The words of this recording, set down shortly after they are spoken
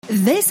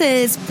This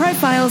is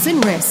Profiles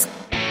in Risk.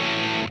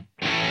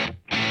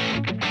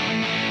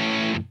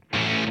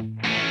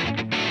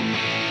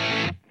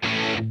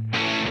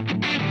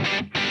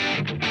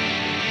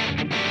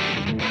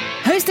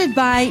 Hosted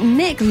by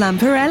Nick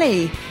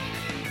Lamparelli.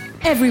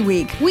 Every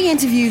week, we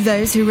interview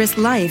those who risk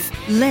life,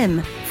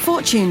 limb,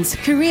 fortunes,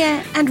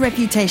 career, and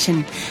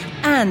reputation,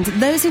 and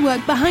those who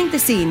work behind the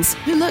scenes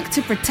who look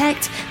to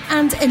protect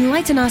and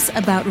enlighten us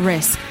about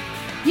risk.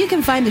 You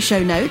can find the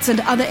show notes and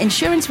other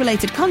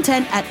insurance-related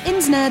content at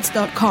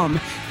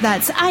insnerds.com.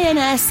 That's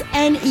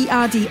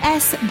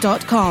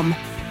insnerds.com.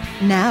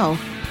 Now,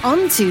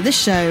 on to the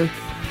show.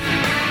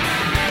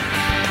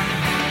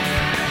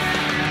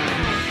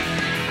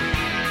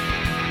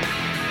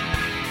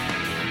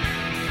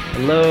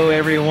 Hello,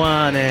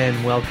 everyone,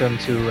 and welcome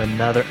to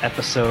another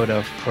episode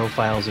of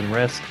Profiles in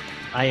Risk.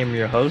 I am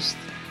your host,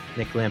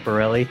 Nick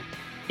Lamparelli.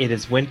 It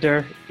is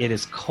winter, it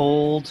is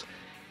cold,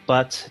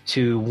 but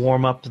to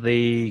warm up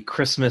the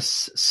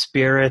Christmas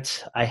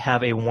spirit, I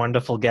have a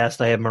wonderful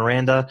guest. I have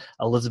Miranda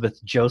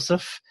Elizabeth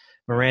Joseph.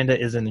 Miranda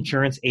is an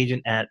insurance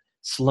agent at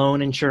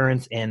Sloan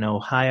Insurance in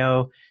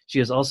Ohio. She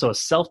is also a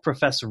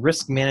self-professed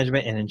risk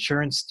management and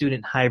insurance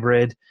student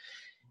hybrid.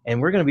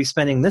 And we're going to be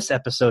spending this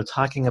episode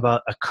talking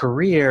about a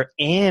career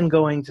and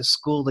going to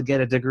school to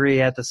get a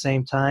degree at the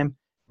same time.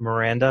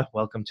 Miranda,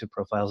 welcome to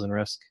Profiles in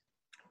Risk.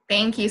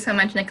 Thank you so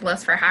much,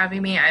 Nicholas, for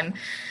having me. I'm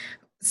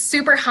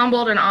super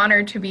humbled and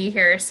honored to be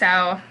here.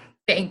 So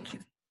thank you.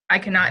 I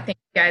cannot thank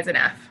you guys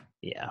enough.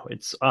 Yeah,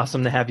 it's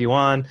awesome to have you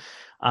on.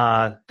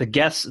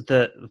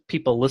 The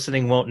people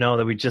listening won't know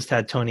that we just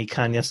had Tony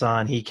Kanyas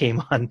on. He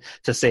came on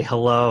to say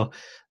hello.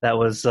 That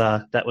was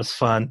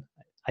fun.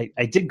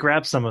 I did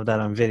grab some of that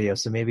on video,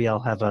 so maybe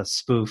I'll have a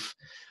spoof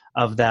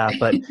of that.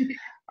 But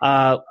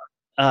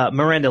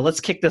Miranda,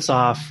 let's kick this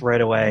off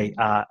right away.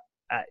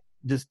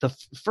 The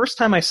first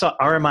time I saw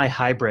RMI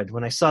hybrid,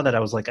 when I saw that, I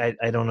was like,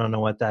 I don't know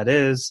what that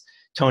is.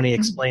 Tony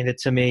explained it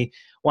to me.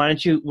 Why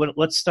don't you?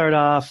 Let's start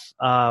off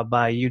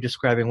by you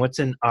describing what's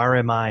an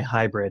RMI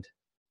hybrid.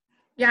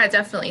 Yeah,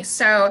 definitely.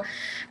 So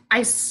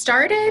I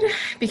started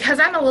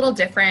because I'm a little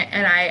different,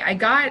 and I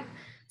got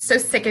so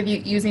sick of you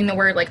using the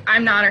word like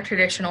I'm not a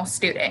traditional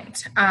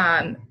student.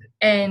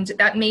 And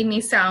that made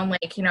me sound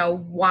like,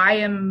 why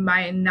am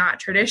I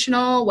not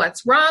traditional?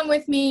 What's wrong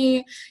with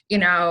me?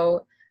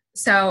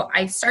 So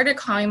I started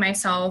calling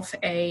myself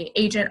a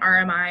agent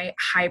RMI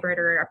hybrid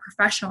or a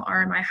professional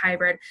RMI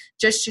hybrid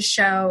just to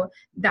show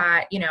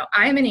that,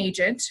 I'm an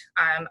agent.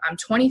 I'm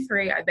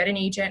 23. I've been an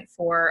agent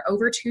for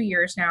over 2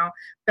 years now,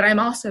 but I'm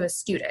also a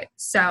student.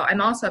 So I'm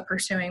also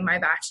pursuing my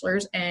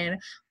bachelor's in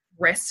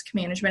risk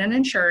management and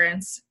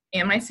insurance,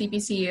 and my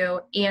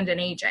CPCU, and an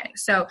agent.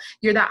 So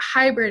you're that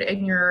hybrid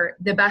and you're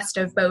the best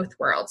of both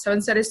worlds. So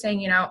instead of saying,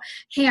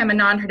 hey, I'm a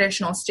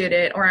non-traditional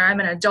student or I'm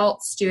an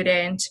adult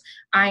student,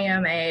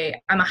 I'm a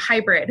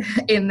hybrid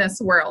in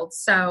this world.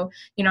 So,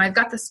 I've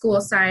got the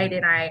school side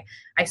and I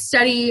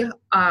study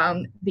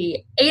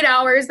the 8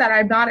 hours that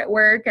I'm not at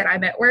work, and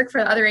I'm at work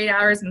for the other 8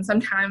 hours, and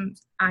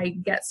sometimes I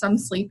get some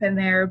sleep in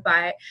there,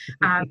 but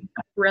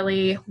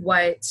really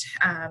what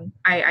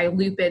I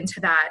loop into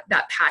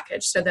that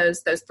package. So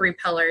those three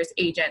pillars: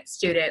 agent,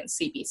 student,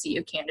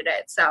 CPCU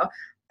candidate. So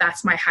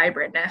that's my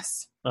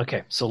hybridness.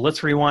 Okay, so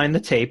let's rewind the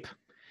tape.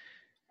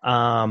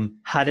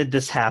 How did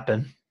this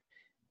happen?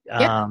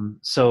 Yep.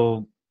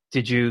 So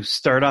did you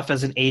start off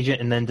as an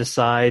agent and then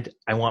decide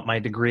I want my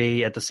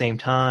degree at the same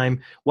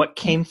time? What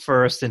came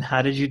first, and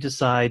how did you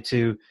decide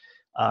to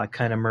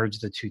kind of merge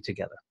the two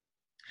together?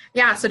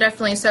 Yeah, so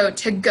definitely. So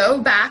to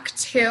go back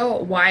to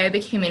why I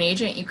became an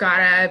agent, you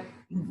gotta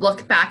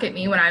look back at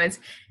me when I was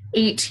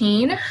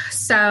 18.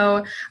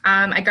 So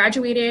I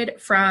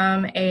graduated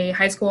from a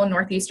high school in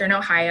northeastern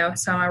Ohio.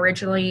 So I'm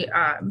originally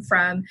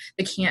from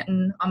the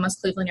Canton,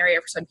 almost Cleveland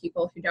area for some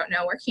people who don't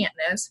know where Canton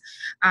is.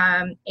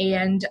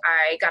 And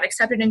I got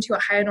accepted into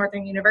Ohio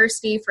Northern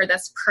University for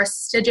this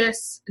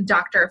prestigious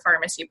Doctor of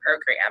Pharmacy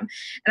program.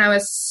 And I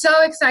was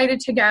so excited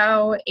to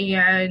go.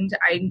 And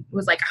I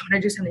was like, I want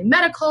to do something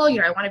medical.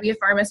 I want to be a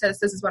pharmacist.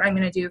 This is what I'm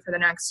going to do for the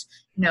next,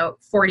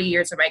 40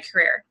 years of my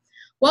career.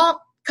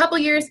 Well, couple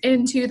years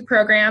into the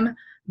program,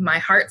 my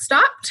heart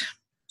stopped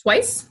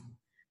twice,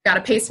 got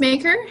a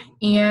pacemaker,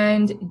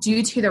 and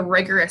due to the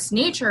rigorous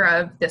nature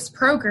of this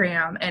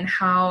program and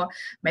how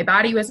my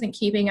body wasn't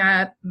keeping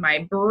up,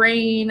 my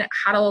brain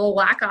had a little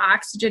lack of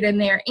oxygen in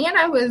there, and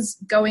I was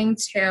going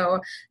to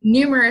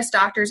numerous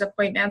doctor's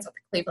appointments at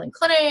the Cleveland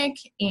Clinic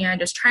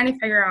and just trying to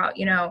figure out,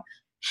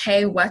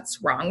 hey,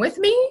 what's wrong with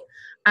me?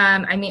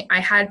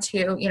 I had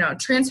to,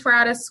 transfer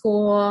out of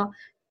school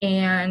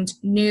and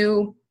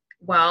knew,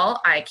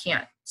 well, I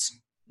can't,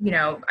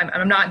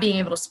 I'm not being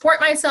able to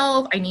support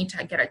myself. I need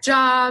to get a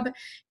job,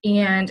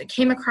 and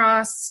came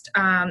across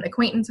an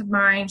acquaintance of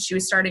mine. She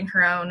was starting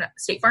her own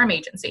State Farm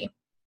agency,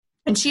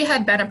 and she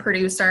had been a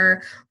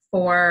producer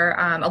for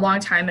a long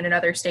time in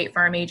another State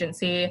Farm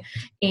agency.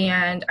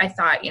 And I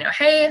thought,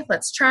 hey,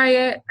 let's try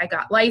it. I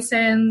got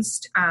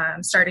licensed,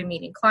 started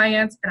meeting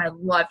clients, and I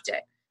loved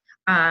it.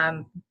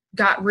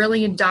 got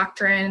really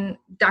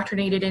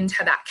indoctrinated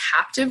into that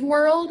captive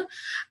world.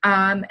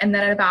 And then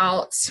at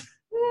about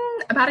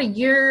a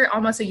year,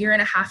 almost a year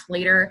and a half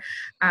later,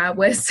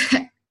 was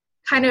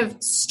kind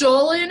of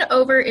stolen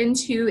over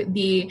into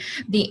the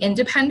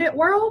independent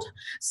world.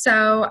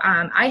 So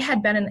I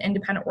had been in the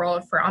independent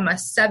world for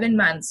almost 7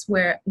 months,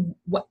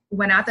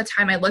 when at the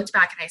time I looked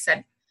back and I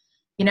said,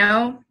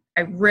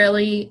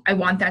 I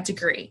want that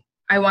degree.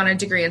 I want a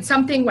degree in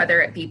something,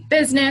 whether it be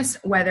business,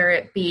 whether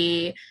it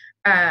be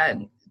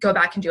go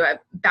back and do a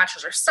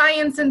bachelor's of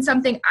science in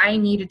something. I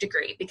need a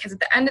degree, because at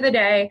the end of the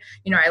day,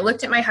 I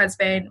looked at my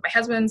husband. My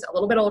husband's a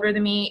little bit older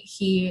than me.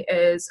 He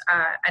is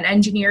an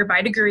engineer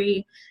by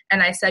degree.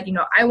 And I said,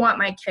 I want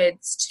my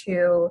kids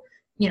to,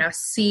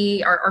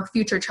 see our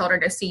future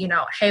children to see,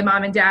 hey,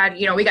 mom and dad,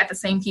 we got the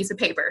same piece of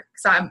paper.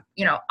 So I'm,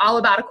 all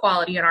about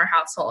equality in our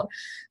household.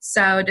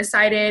 So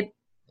decided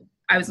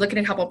I was looking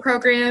at a couple of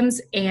programs,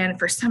 and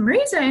for some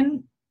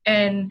reason,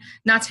 and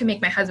not to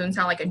make my husband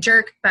sound like a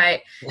jerk,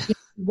 but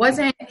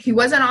he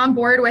wasn't on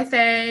board with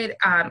it.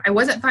 I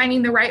wasn't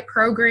finding the right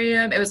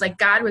program. It was like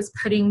God was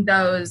putting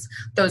those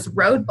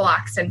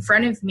roadblocks in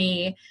front of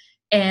me,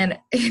 and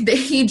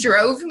he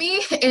drove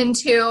me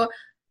into,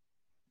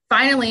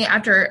 finally,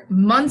 after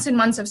months and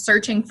months of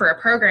searching for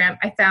a program,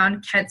 I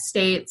found Kent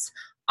State's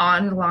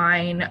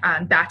online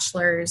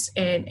bachelor's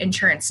in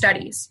insurance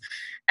studies.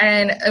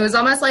 And it was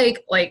almost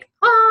like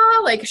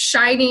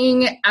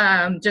shining.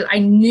 I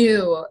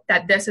knew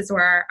that this is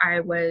where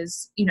I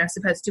was,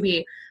 supposed to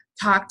be.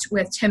 Talked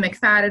with Tim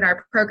McFadden,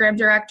 our program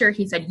director.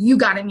 He said, you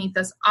got to meet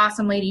this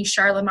awesome lady,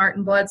 Charlotte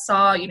Martin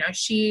Bloodsaw.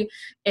 She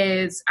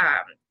is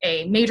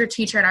a major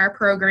teacher in our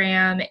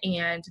program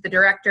and the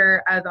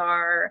director of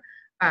our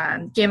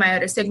Gamma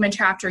Iota Sigma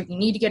chapter. You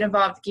need to get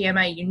involved with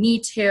Gamma. You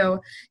need to,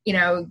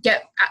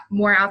 get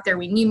more out there.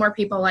 We need more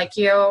people like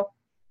you.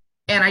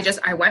 And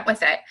I went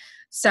with it.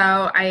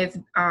 So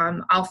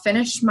I'll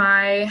finish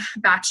my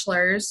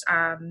bachelor's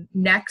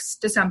next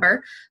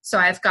December. So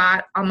I've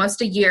got almost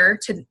a year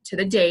to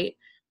the date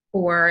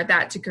for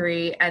that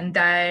degree. And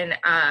then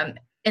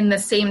in the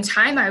same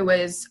time, I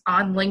was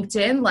on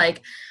LinkedIn,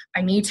 like,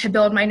 I need to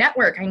build my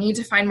network. I need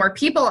to find more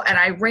people. And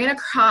I ran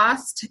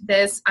across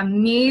this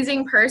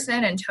amazing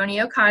person,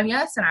 Antonio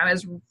Cañas, and I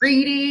was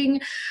reading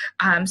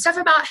stuff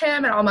about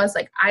him and almost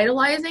like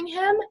idolizing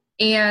him,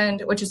 and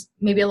which is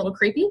maybe a little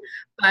creepy,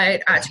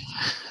 but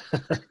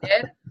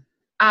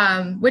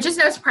which is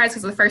no surprise,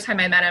 because the first time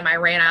I met him, I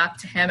ran up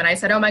to him and I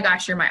said, oh my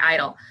gosh, you're my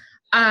idol.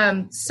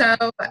 So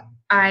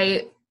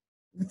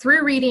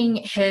through reading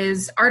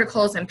his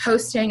articles and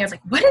posting, I was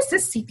like, what is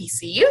this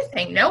CPCU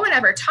thing? No one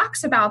ever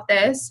talks about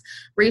this.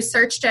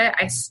 Researched it.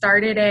 I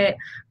started it,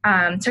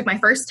 took my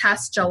first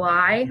test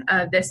July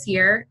of this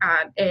year,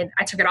 and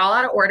I took it all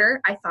out of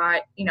order. I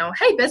thought,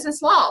 hey,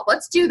 business law,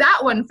 let's do that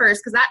one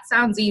first, because that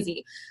sounds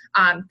easy.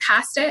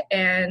 Passed it,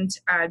 and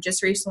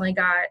just recently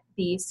got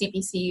the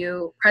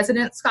CPCU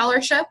President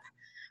Scholarship.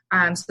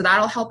 So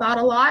that'll help out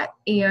a lot,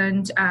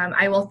 and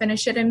I will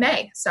finish it in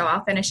May. So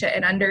I'll finish it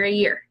in under a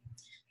year.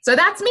 So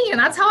that's me, and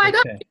that's how I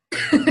go.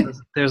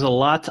 There's a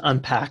lot to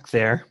unpack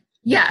there.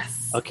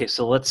 Yes. Okay,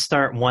 so let's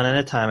start one at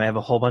a time. I have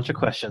a whole bunch of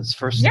questions.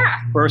 First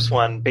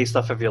one, based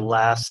off of your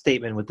last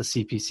statement with the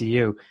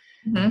CPCU,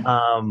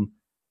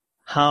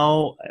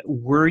 how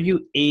were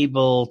you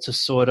able to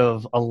sort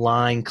of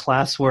align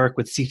classwork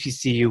with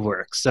CPCU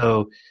work?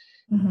 So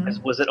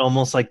was it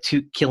almost like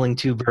killing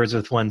two birds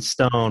with one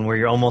stone, where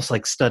you're almost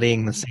like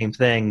studying the same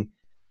thing?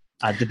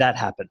 Did that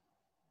happen?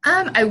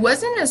 I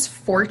wasn't as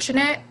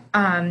fortunate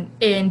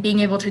in being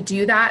able to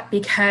do that,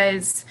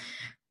 because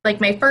like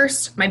my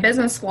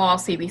business law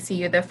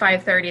CPCU, the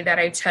 530 that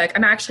I took,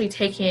 I'm actually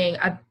taking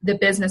the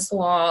business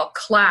law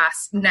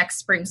class next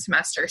spring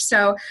semester.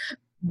 So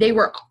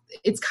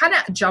it's kind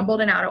of jumbled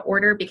and out of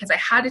order, because I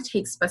had to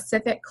take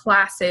specific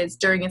classes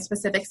during a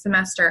specific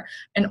semester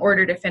in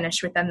order to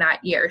finish within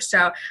that year.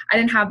 So I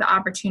didn't have the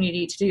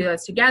opportunity to do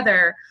those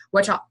together,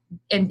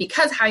 and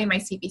because having my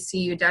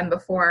CPCU done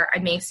before, I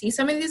may see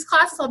some of these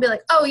classes, I'll be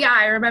like, oh yeah,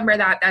 I remember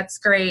that. That's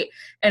great.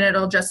 And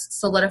it'll just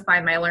solidify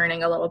my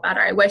learning a little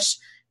better. I wish,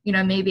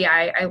 maybe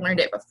I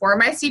learned it before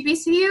my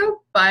CPCU,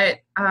 but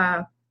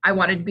I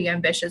wanted to be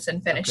ambitious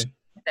and finish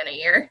within a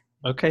year.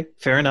 Okay,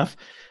 fair enough.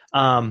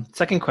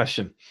 Second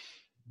question.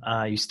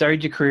 You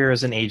started your career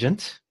as an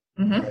agent.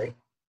 Right?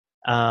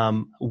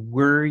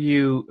 Were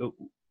you,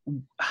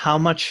 how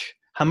much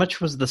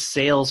was the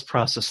sales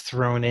process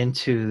thrown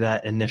into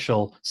that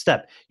initial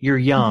step? You're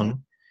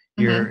young,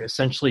 you're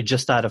essentially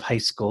just out of high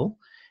school.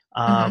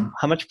 How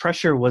much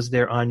pressure was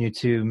there on you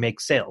to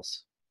make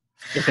sales,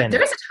 if any?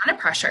 There was a ton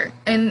of pressure.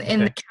 In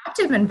the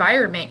captive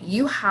environment,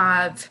 you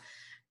have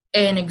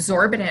an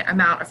exorbitant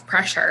amount of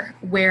pressure,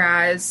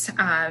 whereas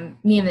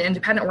me in the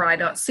independent world, I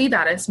don't see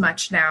that as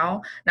much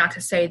now. Not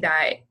to say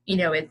that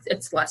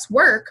it's less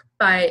work,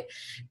 but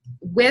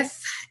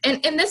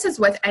and this is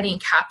with any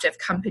captive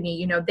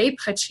company, they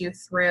put you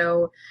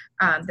through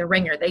the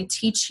ringer. They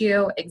teach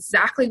you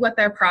exactly what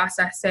their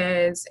process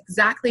is,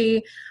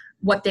 exactly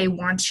what they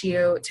want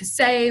you to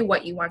say,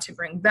 what you want to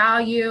bring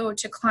value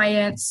to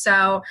clients.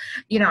 So,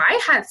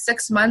 I had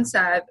 6 months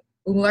of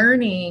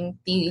learning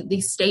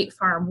the State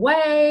Farm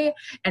way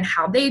and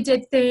how they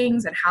did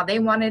things and how they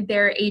wanted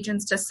their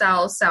agents to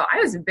sell. So I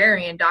was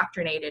very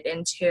indoctrinated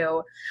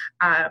into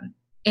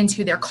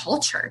their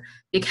culture,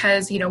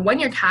 because, when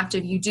you're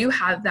captive, you do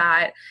have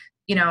that,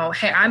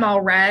 hey, I'm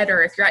all red,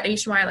 or if you're at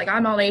Nationwide, like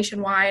I'm all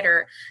Nationwide,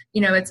 or,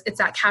 it's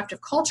that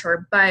captive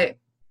culture. But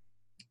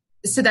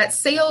so that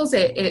sales,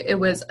 it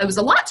was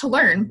a lot to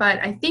learn, but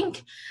I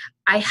think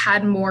I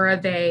had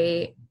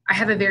I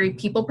have a very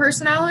people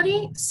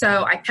personality.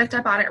 So I picked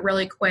up on it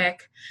really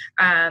quick.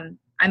 I'm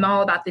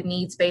all about the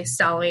needs-based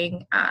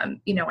selling. I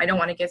don't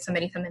want to give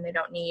somebody something they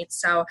don't need.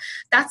 So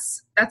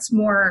that's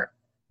more,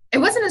 it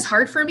wasn't as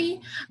hard for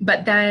me,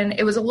 but then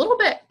it was a little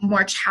bit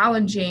more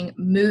challenging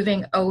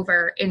moving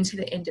over into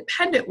the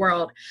independent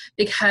world,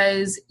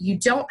 because you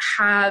don't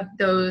have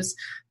those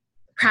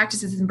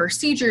practices and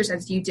procedures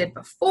as you did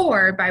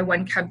before by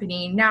one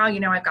company. Now,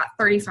 I've got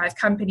 35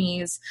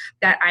 companies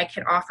that I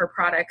can offer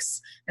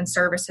products and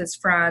services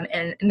from,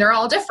 and they're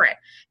all different.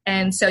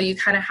 And so you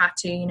kind of have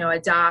to,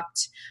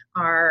 adopt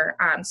our,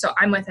 so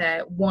I'm with a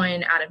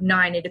 1 out of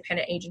 9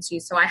 independent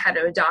agencies. So I had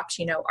to adopt,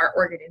 our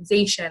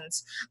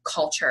organization's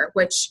culture,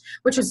 which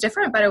was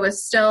different, but it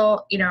was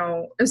still,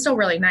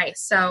 really nice.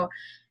 So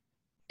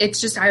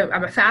it's just,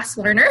 I'm a fast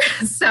learner.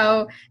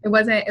 So it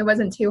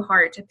wasn't too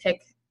hard to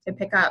pick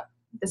up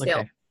the sale.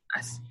 Okay.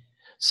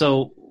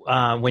 So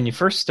when you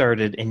first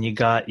started and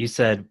you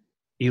said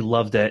you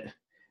loved it,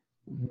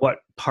 what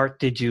part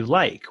did you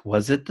like?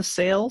 Was it the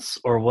sales,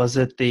 or was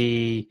it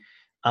the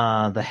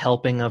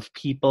helping of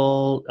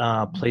people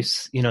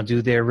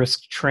do their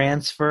risk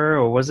transfer,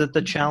 or was it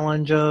the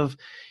challenge of,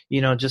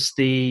 just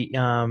the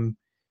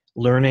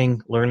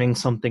learning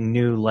something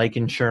new like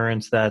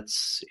insurance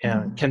that's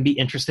can be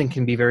interesting,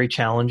 can be very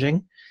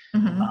challenging?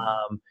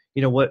 Mm-hmm.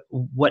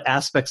 What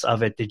aspects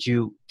of it did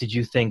you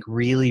think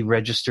really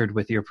registered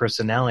with your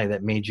personality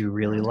that made you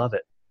really love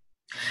it?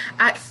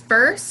 At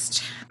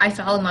first, I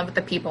fell in love with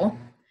the people,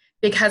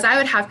 because I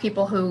would have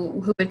people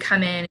who would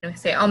come in and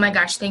say, "Oh my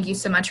gosh, thank you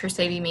so much for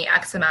saving me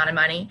X amount of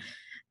money."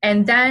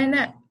 And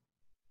then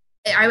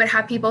I would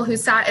have people who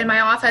sat in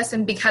my office,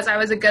 and because I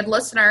was a good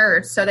listener,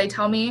 or so they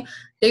tell me,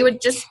 they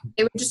would just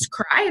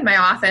cry in my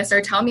office,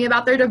 or tell me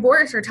about their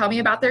divorce, or tell me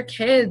about their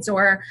kids,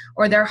 or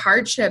their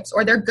hardships,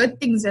 or their good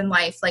things in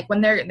life. Like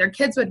when their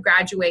kids would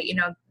graduate,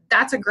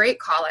 that's a great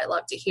call. I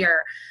love to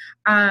hear.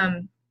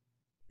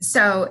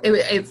 So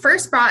it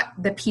first brought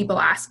the people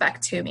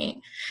aspect to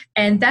me.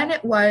 And then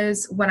it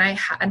was when I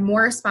had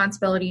more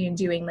responsibility in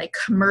doing like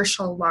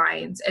commercial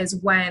lines, is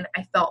when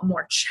I felt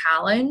more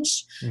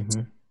challenged.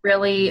 Mm-hmm.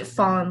 Really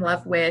fall in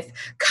love with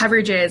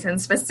coverages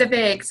and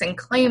specifics and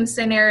claim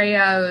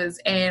scenarios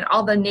and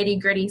all the nitty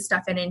gritty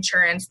stuff in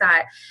insurance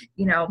that,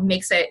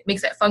 makes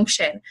it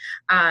function.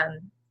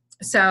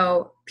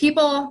 So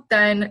people,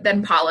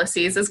 then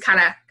policies is kind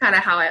of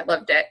how I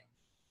loved it.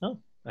 Oh,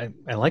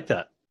 I like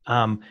that.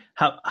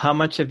 How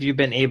much have you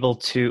been able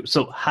to,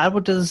 so how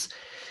does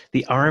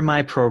the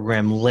RMI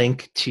program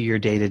link to your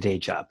day-to-day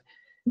job?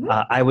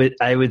 Mm-hmm.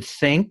 I would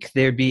think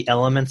there'd be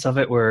elements of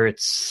it where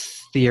it's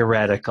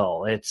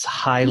theoretical, it's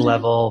high mm-hmm.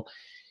 level.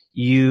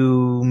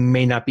 You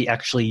may not be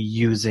actually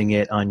using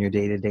it on your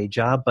day-to-day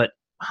job, but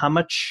how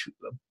much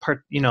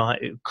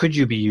could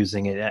you be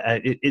using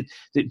it?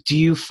 Do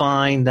you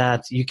find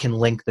that you can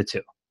link the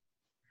two?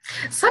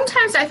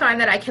 Sometimes I find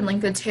that I can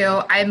link the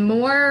two. I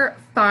more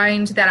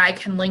find that I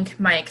can link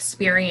my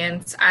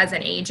experience as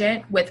an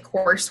agent with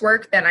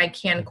coursework than I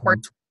can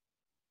coursework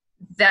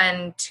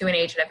than to an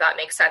agent, if that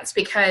makes sense,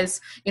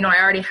 because, I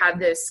already have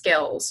those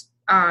skills.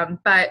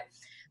 But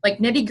like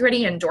nitty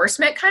gritty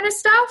endorsement kind of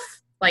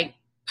stuff, like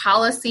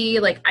policy,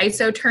 like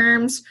ISO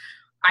terms,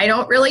 I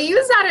don't really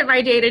use that in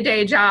my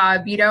day-to-day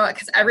job,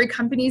 because every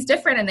company is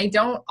different and they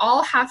don't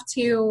all have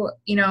to,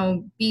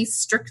 be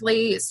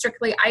strictly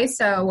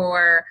ISO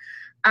or,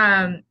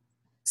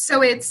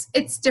 so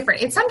it's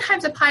different. It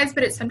sometimes applies,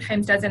 but it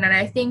sometimes doesn't. And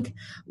I think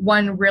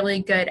one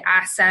really good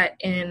asset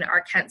in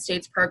our Kent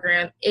States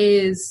program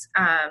is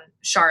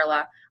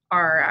Charla,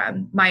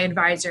 my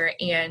advisor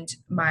and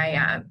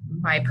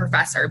my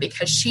professor,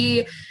 because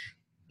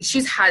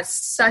she's had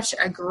such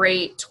a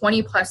great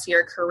 20 plus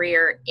year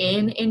career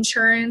in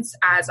insurance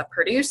as a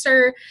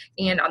producer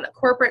and on the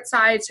corporate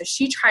side. So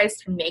she tries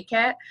to make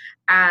it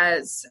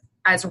as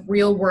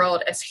real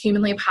world as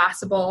humanly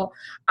possible.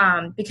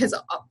 Because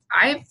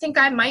I think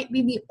I might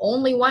be the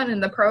only one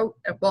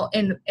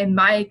in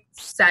my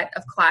set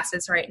of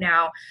classes right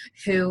now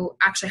who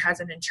actually has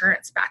an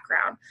insurance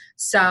background.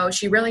 So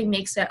she really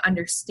makes it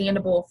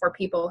understandable for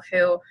people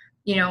who,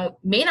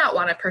 may not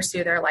want to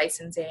pursue their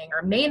licensing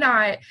or may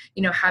not,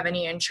 have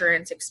any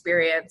insurance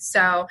experience.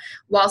 So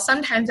while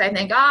sometimes I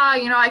think,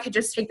 I could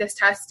just take this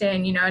test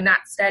and,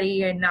 not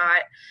study and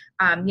not,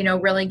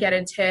 really get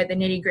into the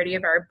nitty gritty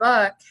of our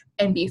book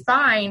and be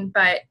fine.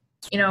 But,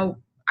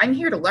 I'm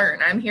here to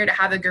learn. I'm here to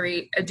have a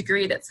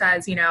degree that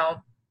says,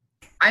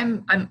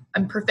 I'm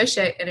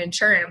proficient in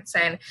insurance,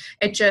 and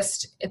it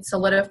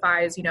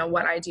solidifies,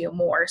 what I do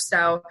more.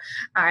 So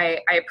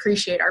I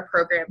appreciate our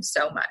program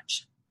so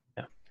much.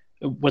 Yeah.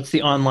 What's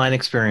the online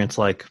experience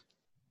like?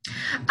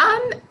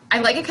 I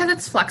like it because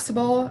it's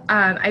flexible.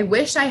 I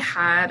wish I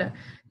had,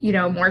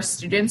 more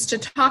students to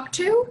talk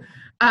to,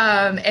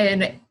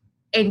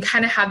 and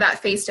kind of have that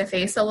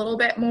face-to-face a little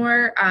bit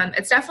more.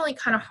 It's definitely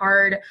kind of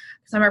hard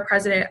because I'm a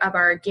president of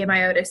our Gamma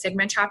Iota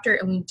Sigma chapter,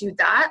 and we do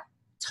that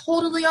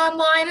totally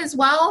online as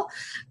well.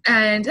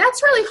 And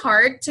that's really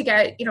hard to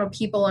get,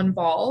 people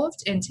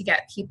involved and to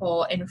get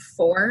people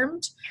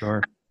informed.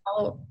 Sure.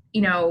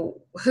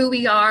 Who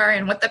we are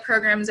and what the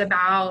program's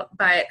about.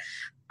 But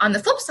on the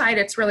flip side,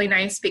 it's really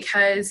nice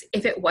because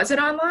if it wasn't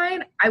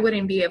online, I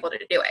wouldn't be able to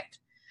do it.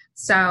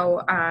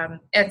 So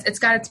it's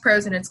got its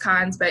pros and its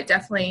cons, but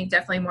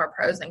definitely more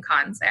pros than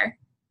cons there.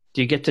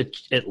 Do you get to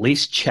at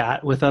least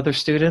chat with other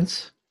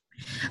students?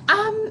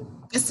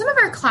 Some of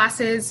our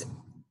classes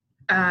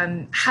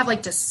have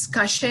like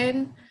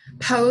discussion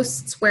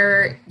posts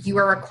where you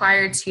are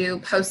required to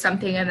post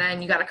something and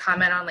then you got to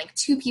comment on like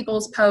two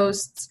people's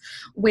posts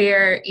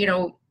where,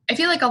 I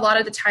feel like a lot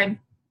of the time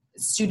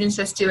students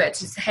just do it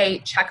to say, hey,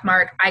 check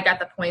mark, I got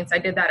the points, I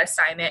did that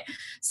assignment.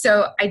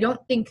 So I don't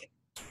think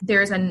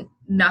there's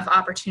enough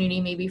opportunity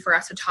maybe for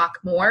us to talk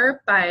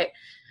more, but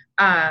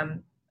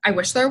I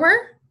wish there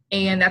were.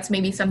 And that's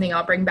maybe something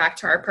I'll bring back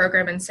to our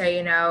program and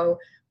say,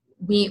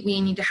 we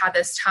need to have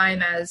this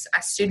time as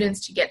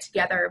students to get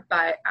together,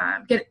 but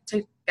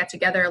get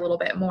together a little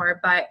bit more.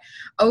 But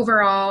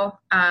overall,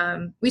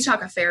 we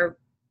talk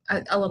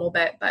a little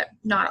bit, but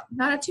not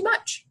too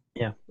much.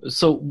 Yeah.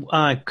 So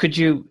could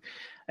you,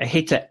 I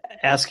hate to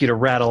ask you to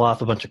rattle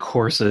off a bunch of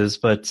courses,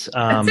 but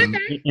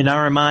okay. in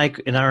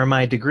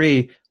RMI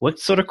degree, what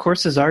sort of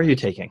courses are you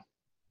taking?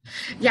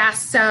 Yeah,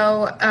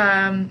 so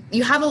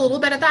you have a little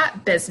bit of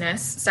that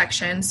business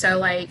section. So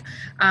like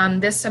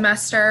this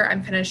semester,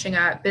 I'm finishing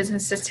up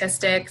business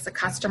statistics, a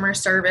customer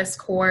service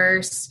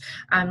course.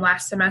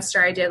 Last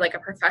semester, I did like a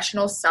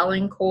professional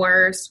selling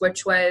course,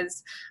 which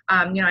was,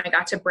 I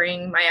got to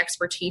bring my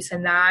expertise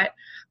in that.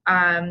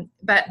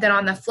 But then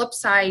on the flip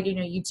side,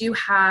 you do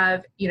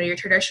have, your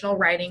traditional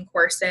writing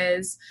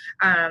courses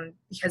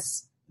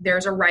because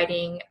there's a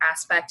writing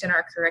aspect in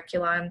our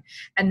curriculum.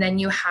 And then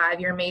you have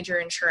your major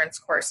insurance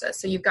courses.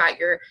 So you've got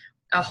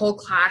a whole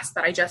class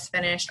that I just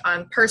finished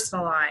on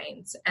personal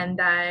lines, and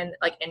then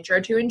like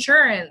intro to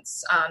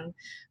insurance,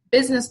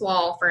 business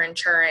law for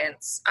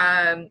insurance,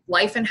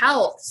 life and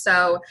health.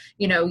 So,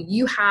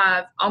 you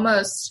have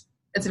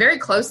it's very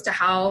close to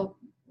how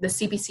the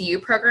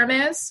CPCU program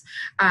is,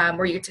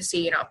 where you get to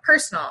see,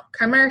 personal,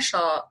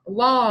 commercial,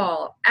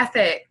 law,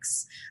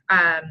 ethics,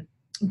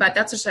 but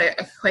that's just a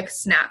quick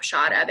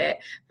snapshot of it.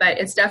 But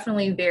it's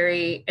definitely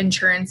very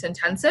insurance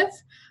intensive.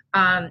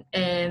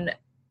 And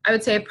I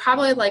would say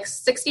probably like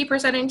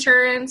 60%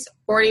 insurance,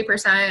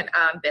 40%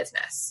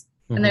 business.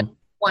 Mm-hmm. And then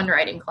one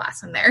writing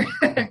class in there.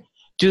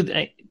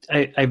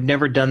 I've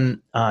never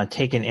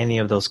taken any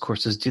of those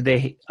courses. Do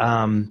they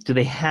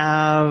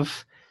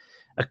have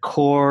a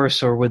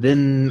course or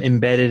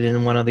embedded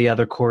in one of the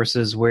other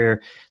courses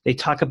where they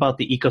talk about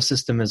the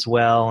ecosystem as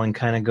well and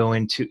kind of go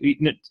into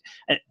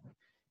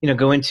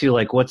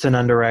like what's an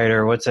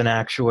underwriter, what's an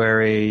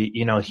actuary,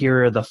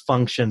 here are the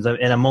functions.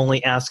 And I'm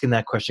only asking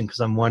that question because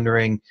I'm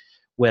wondering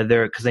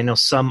because I know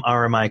some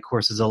RMI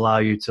courses allow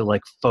you to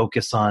like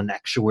focus on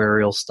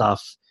actuarial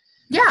stuff.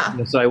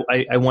 Yeah. So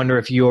I wonder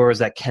if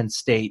yours at Kent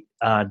State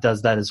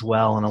does that as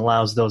well and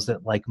allows those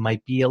that like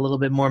might be a little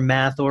bit more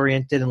math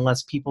oriented and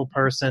less people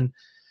person,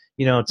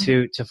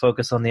 to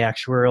focus on the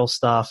actuarial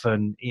stuff.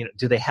 And,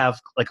 do they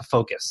have like a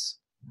focus?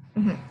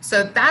 Mm-hmm.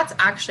 So that's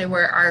actually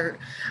where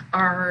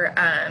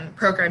our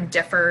program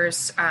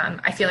differs,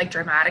 I feel like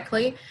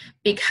dramatically,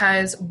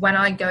 because when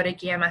I go to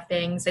Gamma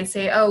things, they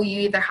say, oh,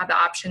 you either have the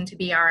option to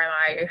be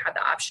RMI or you have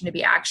the option to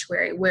be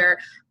actuary, where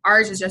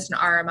ours is just an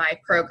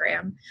RMI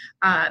program.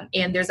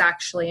 And there's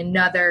actually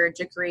another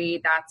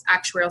degree that's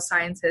actuarial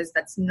sciences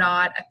that's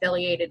not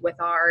affiliated with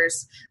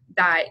ours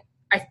that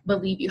I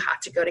believe you have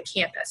to go to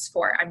campus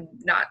for. I'm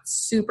not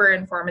super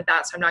informed with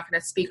that, so I'm not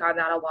going to speak on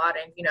that a lot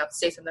and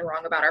say something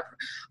wrong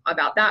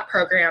about that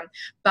program.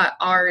 But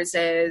ours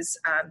is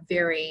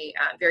very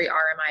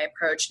RMI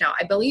approach. Now,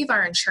 I believe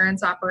our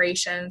insurance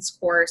operations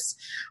course,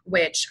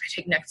 which I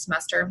take next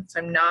semester, so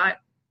I'm not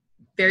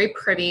very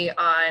privy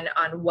on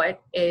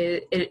what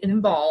it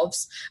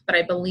involves, but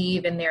I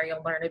believe in there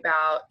you'll learn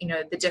about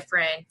the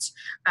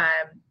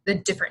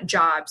different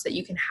jobs that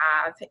you can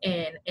have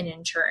in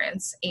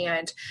insurance.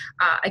 And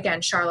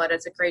again, Charlotte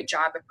does a great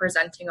job of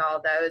presenting all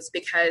of those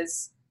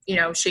because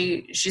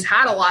she's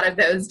had a lot of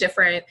those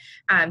different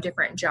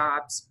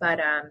jobs.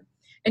 But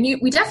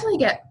we definitely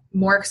get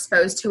more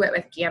exposed to it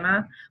with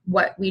Gamma,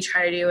 what we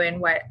try to do and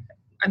what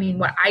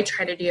I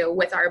try to do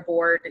with our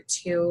board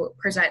to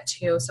present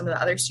to some of the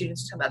other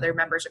students, some other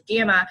members of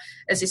Gamma,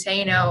 is to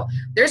say,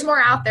 there's more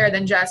out there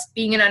than just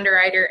being an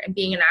underwriter and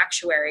being an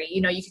actuary.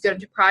 You could go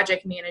into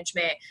project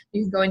management,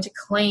 you can go into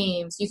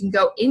claims, you can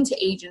go into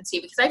agency,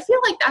 because I feel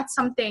like that's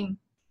something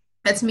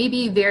that's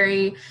maybe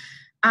very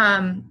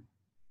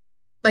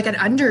like an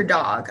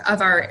underdog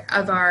of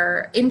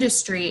our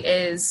industry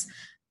is,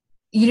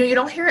 you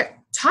don't hear it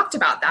talked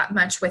about that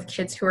much with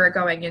kids who are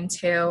going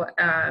into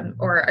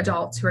or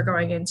adults who are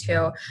going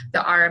into the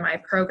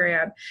RMI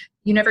program.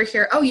 You never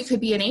hear, oh, you could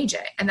be an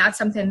agent. And that's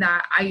something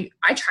that I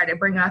try to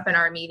bring up in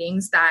our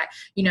meetings, that,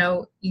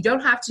 you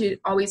don't have to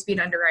always be an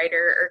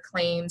underwriter or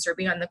claims or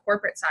be on the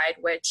corporate side,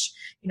 which,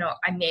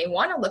 I may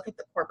want to look at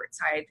the corporate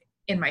side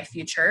in my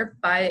future,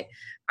 but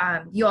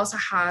you also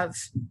have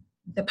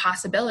the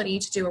possibility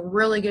to do a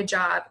really good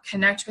job,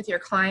 connect with your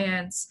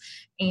clients,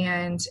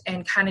 and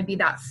kind of be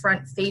that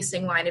front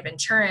facing line of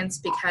insurance,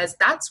 because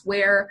that's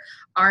where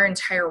our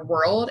entire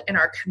world and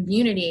our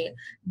community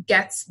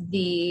gets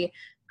the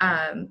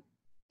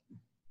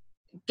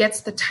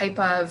type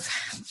of,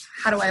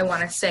 how do I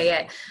want to say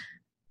it?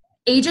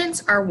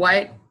 Agents are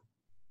what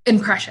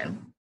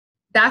impression.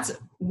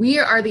 We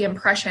are the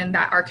impression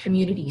that our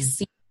community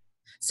sees.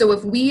 So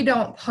if we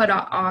don't put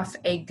off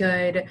a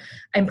good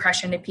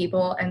impression to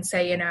people and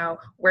say,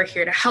 we're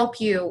here to help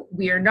you,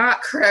 we are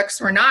not crooks,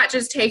 we're not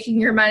just taking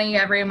your money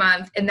every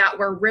month, and that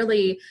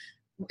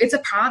it's a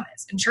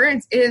promise.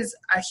 Insurance is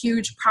a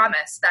huge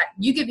promise that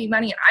you give me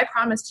money and I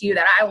promise to you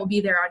that I will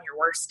be there on your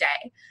worst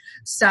day.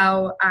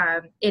 So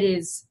it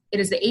is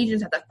the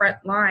agents at the front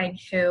line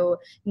who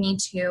need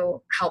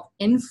to help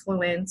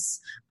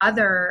influence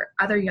other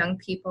young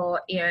people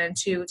and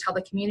to tell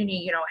the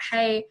community,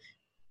 hey,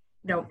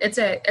 it's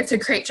a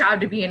great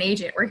job to be an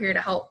agent. We're here to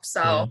help.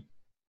 So, yeah.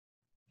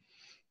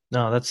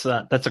 No, that's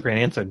a great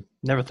answer.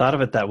 Never thought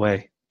of it that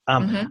way.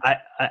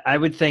 I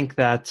would think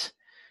that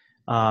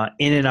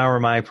in an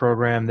RMI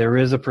program, there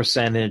is a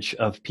percentage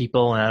of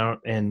people,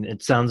 and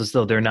it sounds as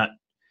though they're not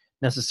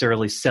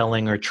necessarily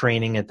selling or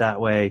training it that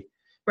way,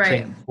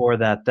 right? For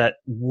that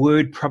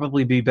would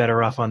probably be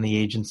better off on the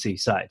agency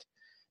side.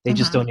 They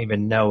just don't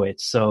even know it.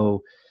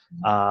 So,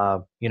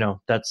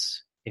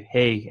 that's.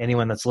 Hey,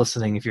 anyone that's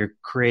listening, if you're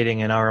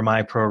creating an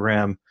RMI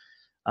program,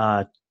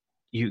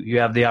 you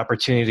have the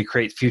opportunity to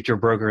create future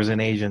brokers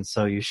and agents,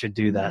 so you should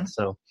do that.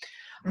 So,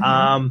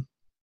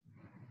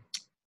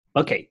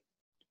 okay,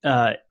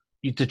 the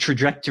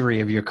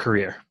trajectory of your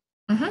career.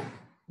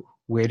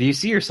 Where do you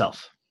see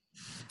yourself?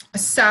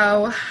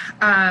 So,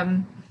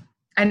 I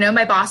know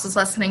my boss is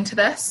listening to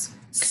this,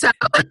 so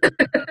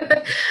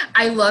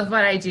I love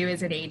what I do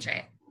as an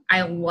agent.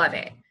 I love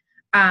it.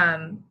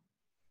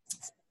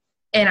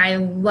 And I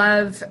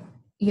love,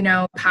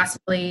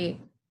 possibly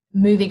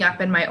moving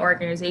up in my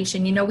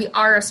organization. We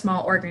are a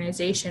small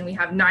organization. We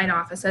have 9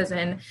 offices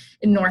in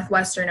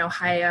Northwestern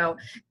Ohio.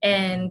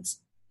 And,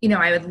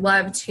 I would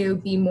love to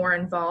be more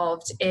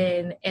involved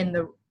in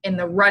the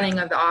running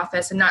of the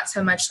office, and not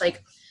so much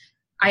like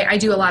I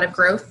do a lot of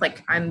growth.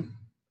 Like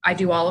I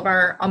do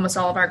almost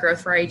all of our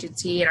growth for our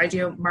agency, and I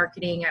do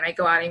marketing, and I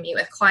go out and meet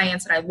with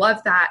clients, and I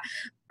love that.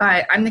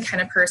 But I'm the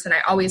kind of person, I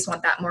always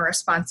want that more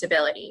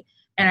responsibility.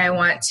 And I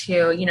want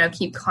to,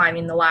 keep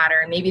climbing the ladder.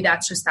 And maybe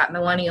that's just that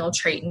millennial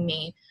trait in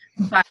me.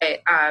 But,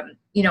 I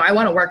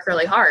want to work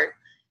really hard.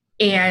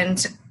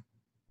 And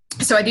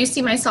so I do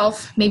see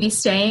myself maybe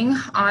staying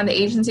on the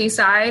agency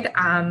side.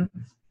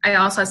 I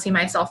also see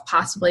myself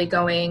possibly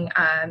going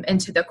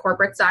into the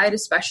corporate side,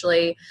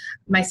 especially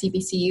my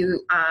CPCU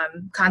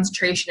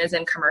concentration is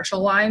in commercial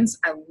lines.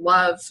 I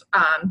love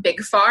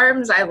big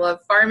farms. I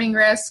love farming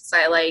risks.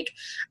 I like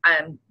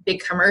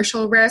big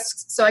commercial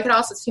risks. So I could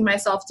also see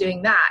myself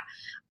doing that.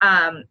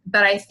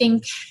 But I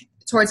think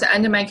towards the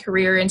end of my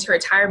career into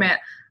retirement,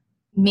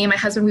 me and my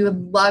husband, we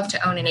would love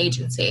to own an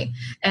agency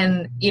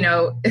and,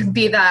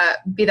 be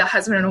the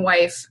husband and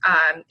wife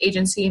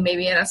agency,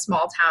 maybe in a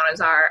small town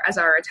as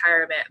our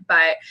retirement.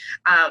 But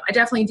I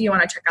definitely do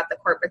want to check out the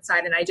corporate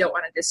side, and I don't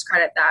want to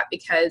discredit that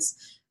because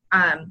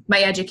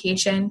my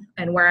education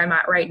and where I'm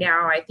at right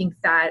now, I think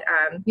that,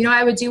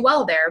 I would do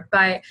well there,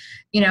 but,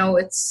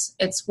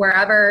 it's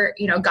wherever,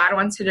 God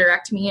wants to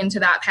direct me into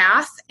that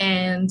path.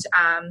 And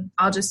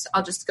I'll just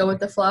go with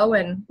the flow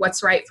and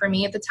what's right for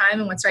me at the time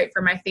and what's right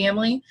for my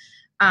family.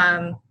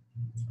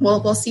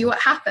 We'll see what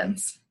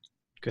happens.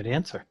 Good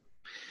answer.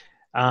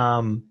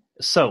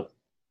 So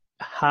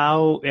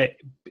how,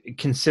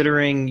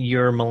 considering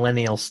your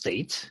millennial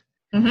state,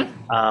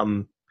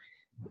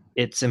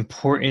 it's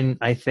important,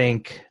 I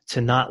think,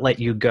 to not let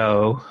you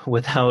go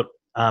without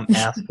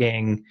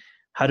asking,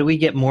 how do we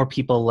get more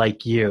people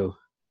like you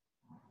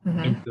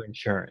into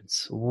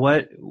insurance?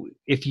 What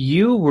if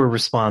you were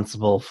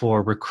responsible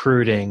for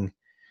recruiting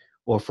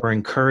or for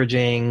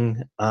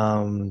encouraging,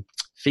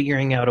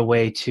 figuring out a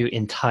way to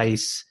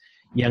entice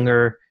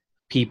younger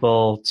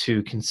people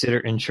to consider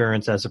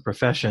insurance as a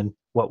profession,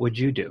 what would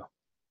you do?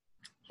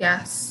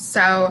 Yes.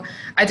 So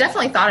I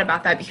definitely thought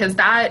about that because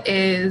that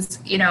is,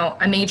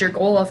 a major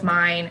goal of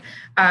mine.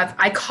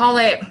 I call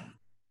it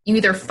you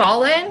either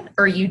fall in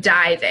or you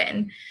dive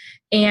in.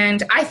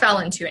 And I fell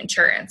into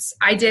insurance.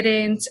 I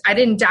didn't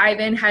dive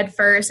in head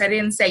first. I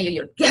didn't say,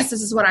 yes,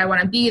 this is what I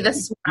want to be. This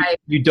is what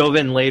You dove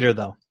in later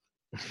though.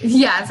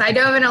 Yes, I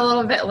dove in a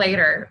little bit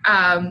later.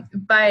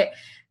 But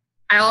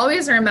I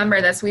always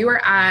remember this. We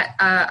were at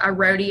a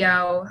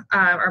rodeo,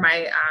 or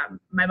my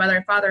mother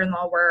and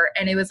father-in-law were,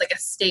 and it was like a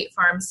State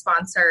Farm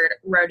sponsored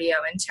rodeo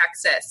in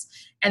Texas.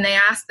 And they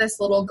asked this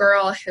little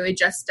girl who had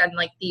just done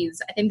like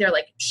these, I think they're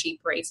like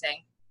sheep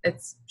racing.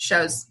 It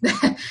shows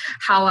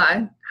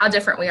how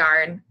different we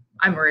are. And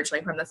I'm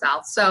originally from the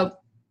South. So,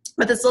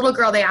 but this little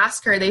girl, they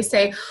ask her, they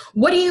say,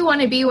 what do you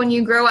want to be when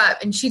you grow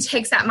up? And she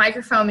takes that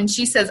microphone and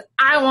she says,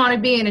 I want to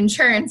be an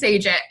insurance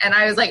agent. And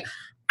I was like,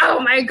 oh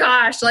my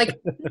gosh, like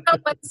no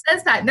one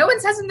says that. No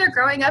one says when they're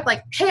growing up,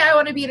 like, hey, I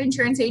want to be an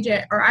insurance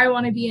agent or I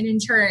want to be in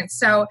insurance.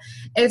 So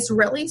it's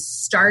really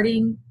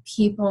starting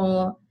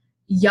people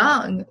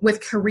young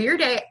with career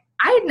day.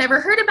 I had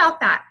never heard about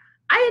that.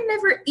 I had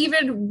never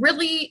even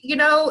really,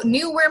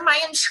 knew where my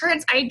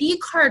insurance ID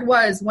card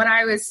was when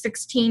I was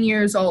 16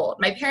 years old.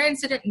 My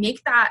parents didn't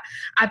make that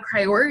a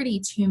priority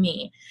to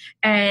me.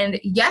 And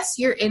yes,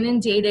 you're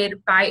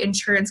inundated by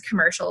insurance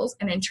commercials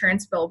and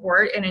insurance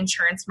billboard and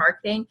insurance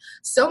marketing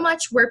so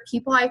much where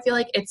people, I feel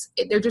like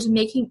they're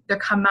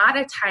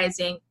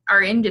commoditizing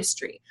our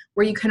industry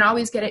where you can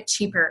always get it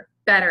cheaper,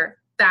 better,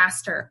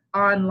 faster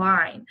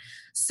online.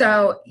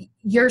 So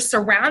you're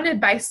surrounded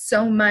by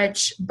so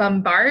much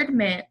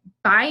bombardment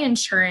by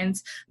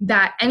insurance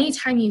that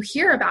anytime you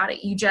hear about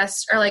it, you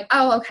just are like,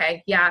 oh,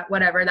 okay, yeah,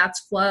 whatever,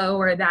 that's Flo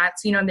or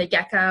that's, the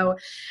Gecko.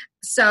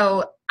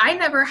 So I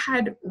never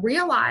had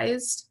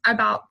realized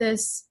about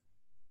this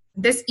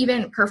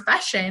even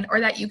profession or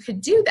that you could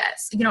do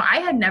this.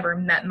 I had never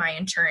met my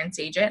insurance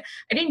agent.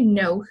 I didn't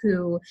know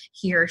who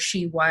he or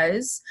she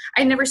was.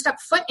 I never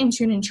stepped foot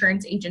into an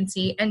insurance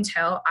agency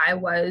until I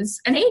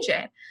was an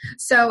agent.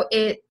 So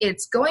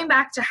it's going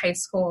back to high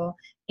school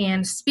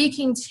and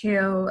speaking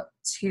to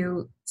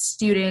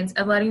students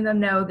and letting them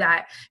know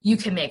that you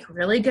can make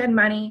really good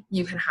money.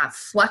 You can have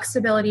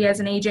flexibility as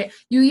an agent.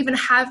 You even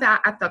have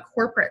that at the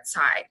corporate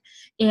side.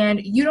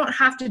 And you don't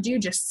have to do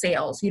just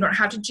sales. You don't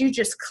have to do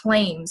just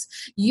claims.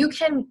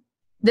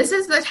 This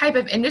is the type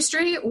of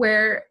industry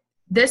where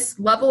this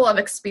level of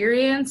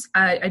experience,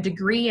 a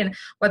degree in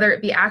whether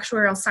it be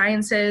actuarial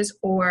sciences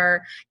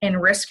or in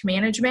risk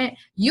management,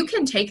 you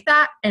can take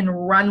that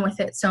and run with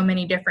it so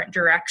many different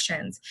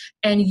directions.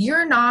 And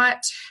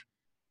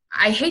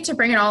I hate to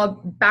bring it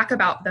all back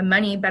about the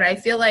money, but I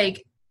feel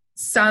like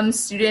some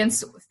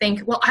students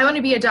think, well, I want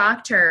to be a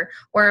doctor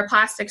or a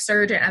plastic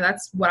surgeon. And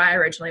that's what I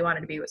originally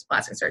wanted to be, was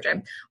plastic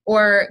surgeon.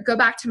 Or go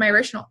back to my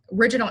original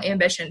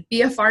ambition,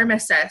 be a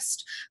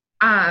pharmacist.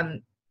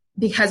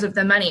 Because of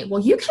the money.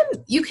 Well, you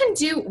can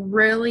do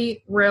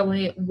really,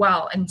 really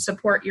well and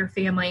support your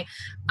family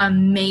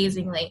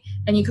amazingly.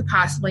 And you could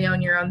possibly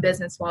own your own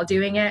business while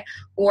doing it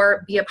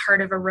or be a part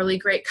of a really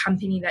great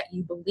company that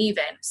you believe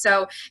in.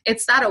 So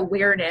it's that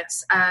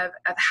awareness of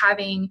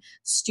having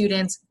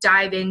students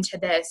dive into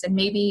this and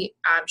maybe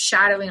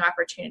shadowing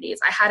opportunities.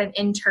 I had an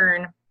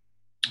intern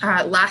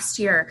last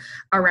year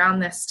around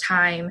this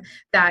time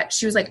that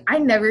she was like, I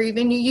never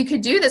even knew you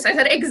could do this. I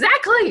said,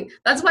 exactly.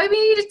 That's why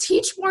we need to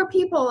teach more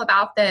people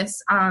about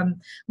this.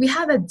 We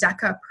have a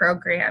DECA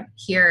program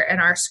here in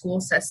our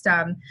school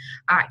system.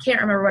 I can't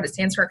remember what it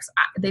stands for because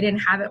they didn't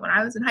have it when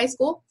I was in high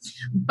school,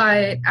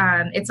 but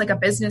it's like a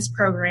business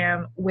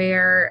program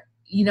where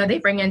they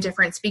bring in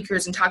different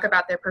speakers and talk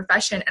about their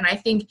profession. And I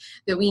think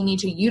that we need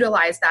to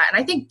utilize that.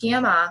 And I think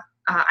Gamma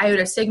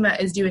Iota Sigma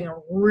is doing a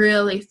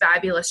really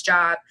fabulous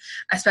job,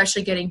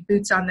 especially getting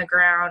boots on the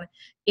ground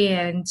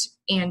and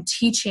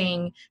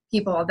teaching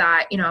people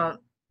that,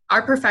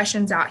 our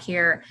profession's out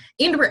here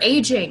and we're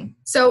aging.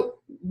 So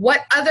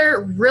what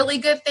other really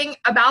good thing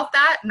about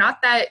that? Not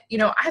that,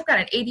 I've got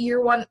an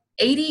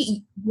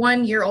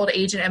 81-year-old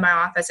agent in my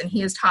office and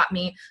he has taught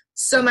me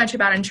so much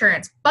about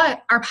insurance,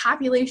 but our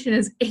population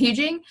is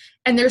aging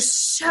and there's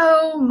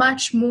so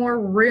much more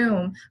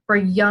room for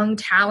young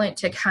talent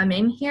to come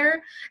in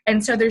here.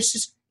 And so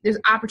there's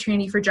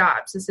opportunity for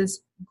jobs. This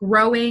is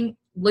growing,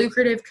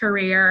 lucrative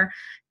career.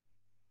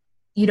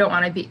 You don't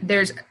want to be,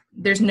 there's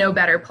no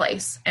better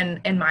place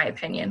in my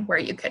opinion where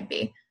you could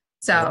be.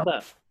 So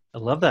I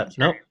love that.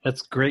 No,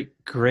 that's great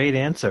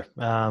answer.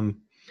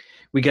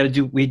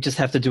 We just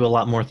have to do a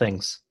lot more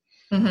things.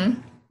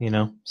 Mm-hmm.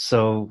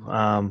 So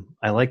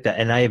I like that.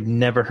 And I have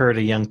never heard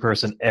a young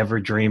person ever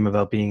dream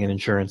about being an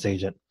insurance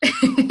agent.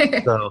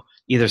 So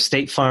either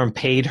State Farm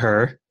paid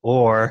her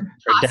or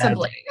her dad.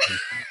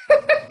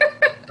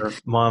 Her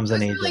mom's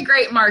an agent. Really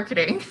great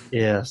marketing.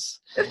 Yes.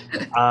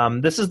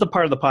 This is the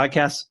part of the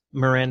podcast,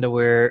 Miranda,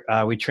 where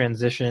we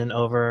transition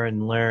over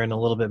and learn a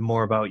little bit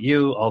more about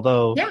you.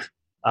 Although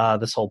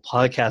this whole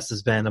podcast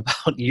has been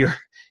about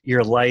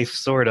your life,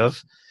 sort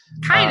of.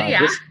 Kind of,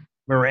 yeah.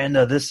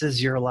 Miranda, this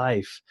is your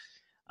life.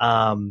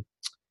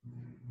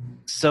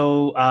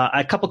 So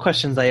a couple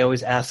questions I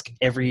always ask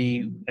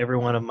every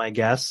one of my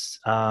guests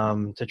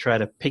to try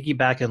to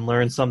piggyback and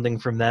learn something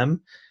from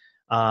them.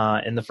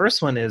 And the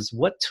first one is,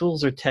 what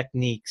tools or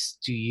techniques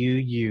do you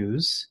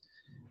use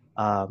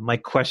My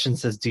question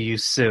says, do you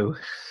sue?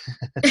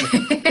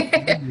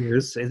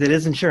 It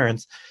is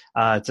insurance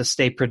to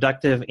stay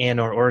productive and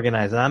or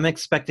organized. And I'm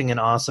expecting an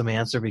awesome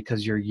answer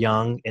because you're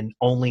young and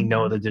only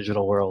know the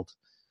digital world.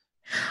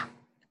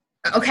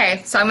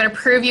 Okay, so I'm going to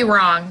prove you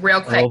wrong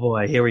real quick. Oh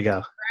boy, here we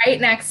go.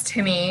 Right next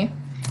to me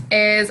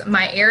is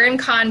my Erin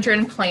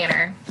Condren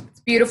planner. It's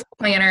a beautiful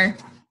planner.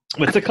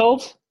 What's it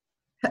called?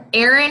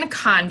 Erin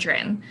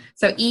Condren.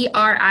 So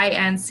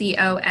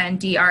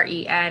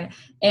ERINCONDREN.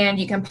 And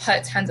you can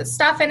put tons of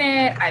stuff in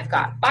it. I've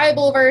got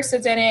Bible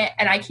verses in it,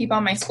 and I keep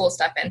all my school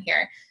stuff in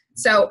here.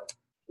 So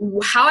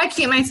how I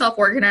keep myself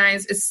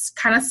organized is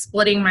kind of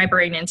splitting my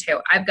brain in two.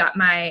 I've got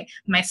my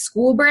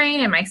school brain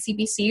and my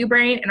CPCU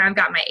brain, and I've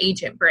got my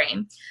agent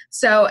brain.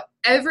 So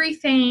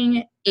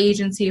everything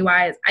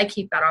agency-wise, I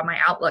keep that on my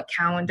Outlook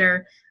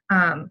calendar.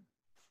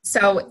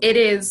 So it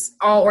is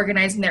all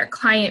organized in there,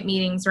 client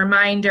meetings,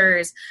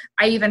 reminders.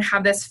 I even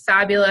have this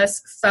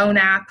fabulous phone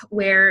app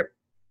where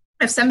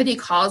if somebody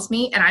calls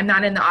me and I'm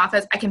not in the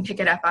office, I can pick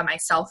it up on my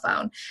cell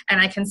phone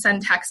and I can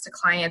send text to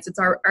clients. It's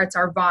our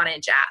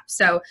Vonage app.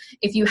 So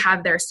if you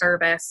have their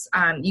service,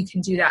 you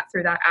can do that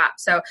through that app.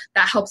 So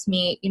that helps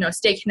me,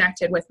 stay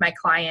connected with my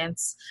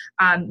clients.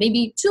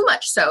 Maybe too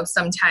much so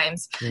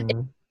sometimes.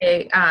 Mm-hmm.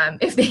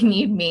 If they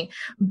need me.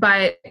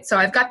 But so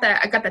I've got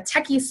the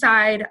techie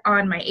side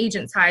on my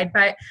agent side,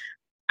 but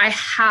I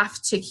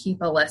have to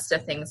keep a list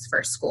of things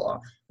for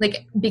school.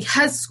 Like,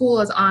 because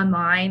school is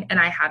online and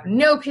I have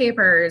no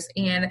papers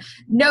and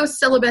no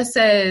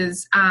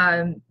syllabuses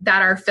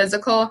that are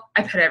physical,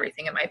 I put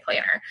everything in my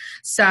planner.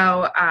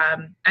 So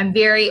I'm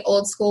very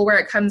old school where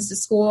it comes to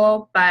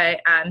school,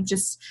 but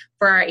just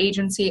for our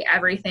agency,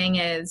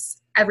 everything's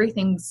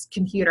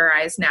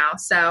computerized now.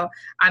 So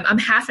I'm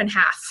half and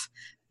half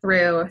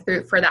through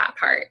for that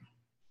part.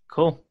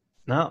 Cool.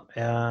 No,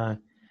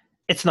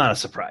 it's not a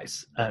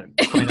surprise.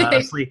 Quite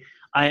honestly,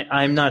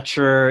 I'm not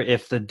sure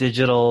if the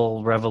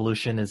digital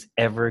revolution is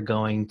ever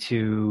going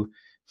to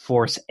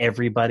force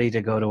everybody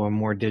to go to a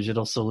more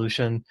digital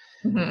solution.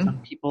 Mm-hmm.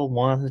 Some people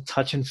want to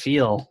touch and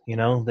feel.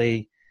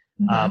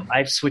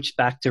 I've switched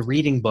back to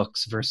reading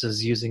books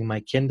versus using my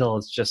Kindle.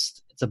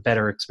 It's a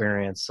better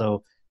experience.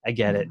 So I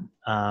get it.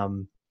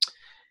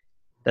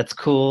 That's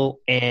cool.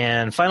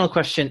 And final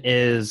question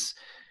is,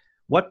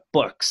 what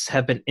books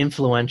have been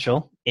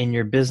influential in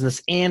your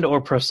business and or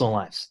personal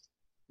lives?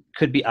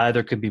 Could be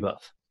either, could be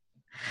both.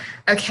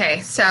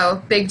 Okay,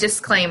 so big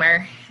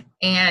disclaimer,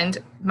 and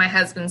my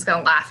husband's going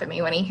to laugh at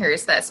me when he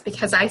hears this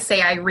because I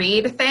say I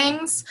read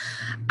things.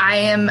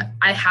 I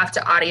have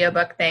to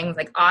audiobook things.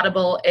 Like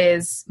Audible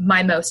is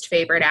my most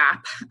favorite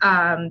app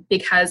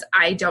because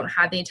I don't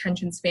have the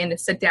attention span to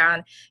sit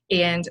down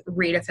and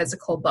read a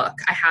physical book.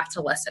 I have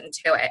to listen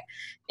to it.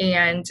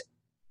 And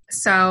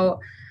so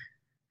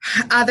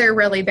other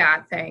really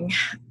bad thing,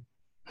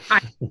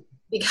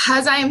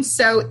 because I am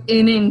so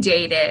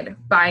inundated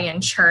by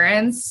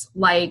insurance,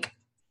 like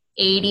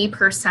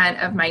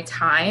 80% of my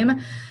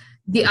time,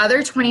 the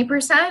other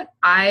 20%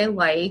 I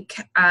like,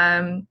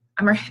 I'm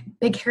a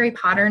big Harry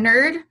Potter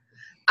nerd.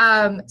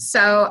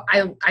 So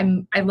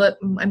I'm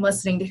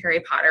listening to Harry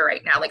Potter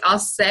right now. Like I'll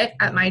sit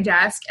at my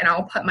desk and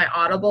I'll put my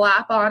Audible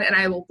app on and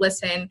I will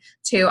listen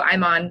to,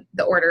 I'm on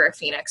the Order of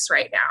Phoenix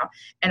right now,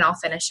 and I'll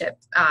finish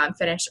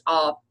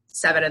all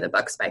 7 of the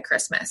books by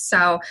Christmas.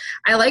 So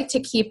I like to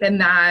keep in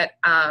that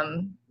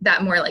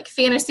more like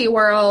fantasy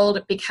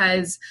world,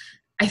 because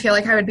I feel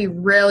like I would be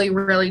really,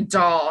 really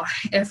dull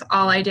if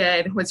all I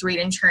did was read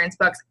insurance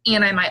books,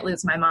 and I might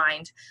lose my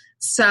mind.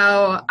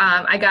 So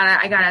I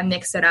gotta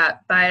mix it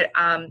up. But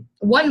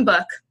one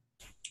book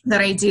that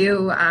I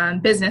do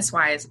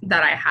business-wise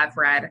that I have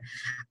read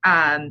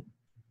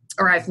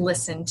or I've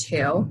listened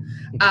to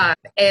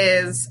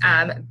is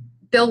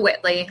Bill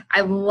Whitley.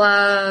 I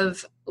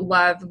love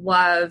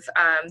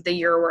the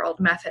Your World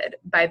Method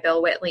by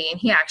Bill Whitley, and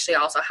he actually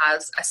also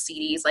has a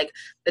CDs, like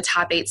the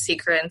top 8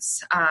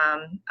 secrets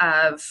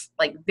of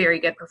like very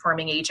good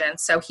performing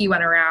agents. So he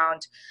went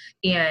around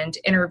and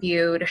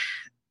interviewed,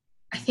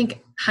 I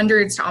think,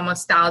 hundreds to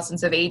almost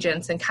thousands of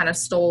agents and kind of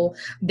stole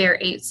their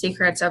 8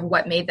 secrets of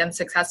what made them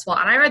successful.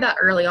 And I read that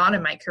early on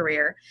in my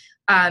career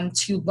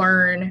to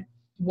learn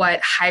what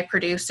high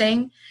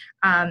producing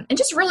and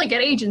just really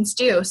good agents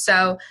do.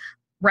 So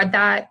read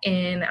that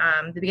in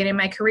the beginning of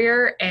my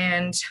career,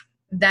 and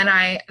then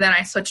I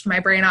switched my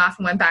brain off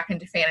and went back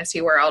into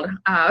fantasy world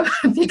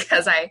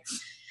because I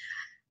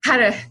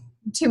had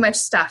too much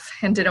stuff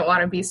and didn't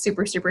want to be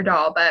super, super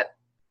dull. But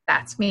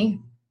that's me.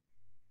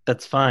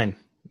 That's fine.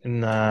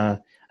 And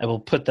I will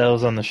put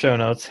those on the show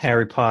notes.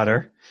 Harry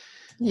Potter.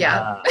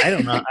 Yeah. I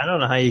don't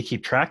know how you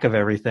keep track of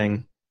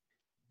everything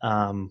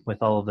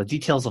with all of the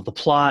details of the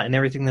plot and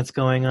everything that's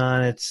going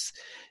on. It's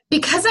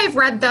because I've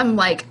read them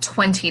like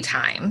 20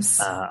 times.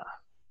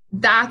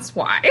 That's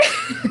why.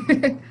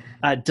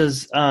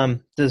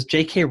 Does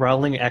J.K.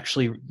 Rowling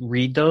actually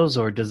read those,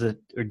 or do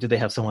they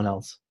have someone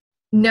else?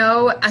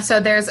 No. So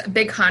there's a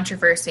big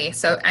controversy.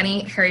 So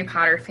any Harry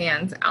Potter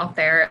fans out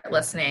there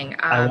listening,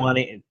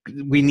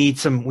 we need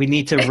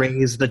to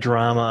raise the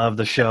drama of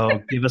the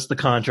show. Give us the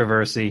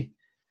controversy.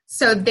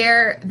 So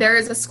there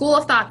is a school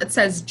of thought that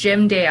says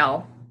Jim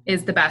Dale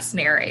is the best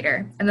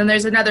narrator. And then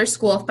there's another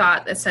school of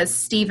thought that says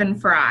Stephen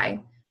Fry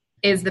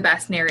is the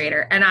best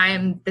narrator. And I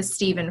am the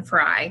Stephen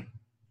Fry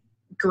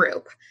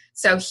group.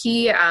 So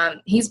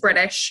he's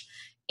British,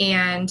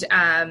 and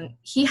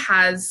he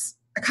has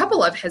a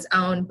couple of his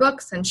own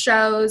books and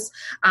shows,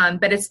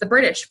 but it's the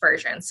British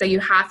version. So you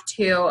have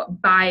to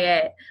buy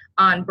it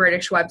on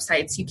British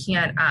websites. You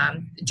can't,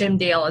 Jim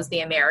Dale is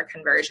the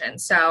American version.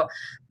 So,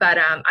 but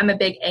I'm a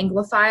big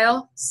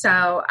Anglophile.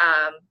 So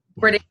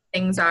British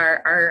things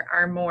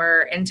are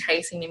more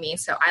enticing to me.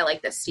 So I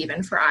like this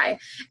Stephen Fry,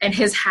 and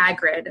his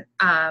Hagrid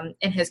and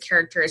his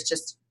characters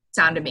just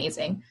sound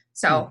amazing.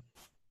 So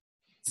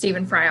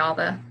Stephen Fry all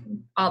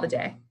the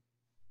day.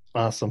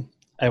 Awesome.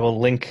 I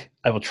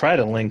will try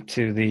to link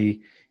to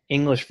the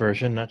English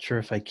version. Not sure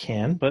if I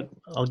can, but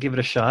I'll give it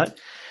a shot.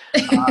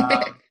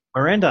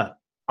 Miranda,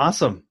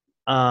 awesome.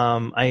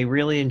 I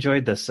really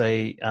enjoyed this.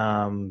 I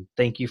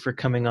thank you for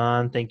coming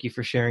on. Thank you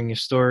for sharing your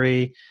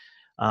story.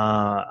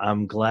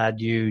 I'm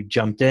glad you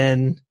jumped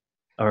in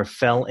or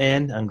fell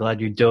in. I'm glad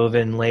you dove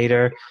in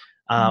later.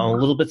 I'm a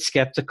little bit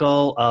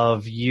skeptical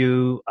of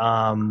you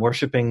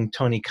worshiping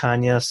Tony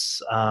Cañas.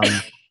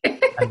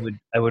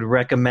 I would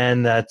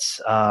recommend that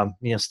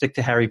stick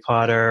to Harry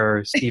Potter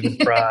or Stephen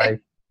Fry.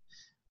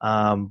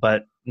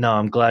 But no,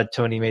 I'm glad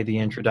Tony made the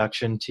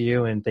introduction to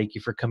you, and thank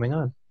you for coming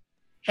on.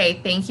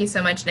 Hey, thank you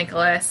so much,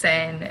 Nicholas,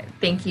 and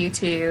thank you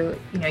to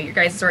your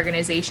guys'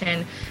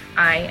 organization.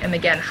 I am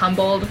again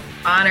humbled,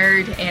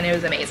 honored, and it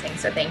was amazing.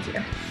 So thank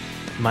you.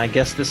 My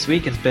guest this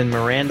week has been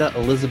Miranda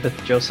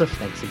Elizabeth Joseph.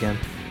 Thanks again.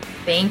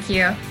 Thank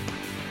you.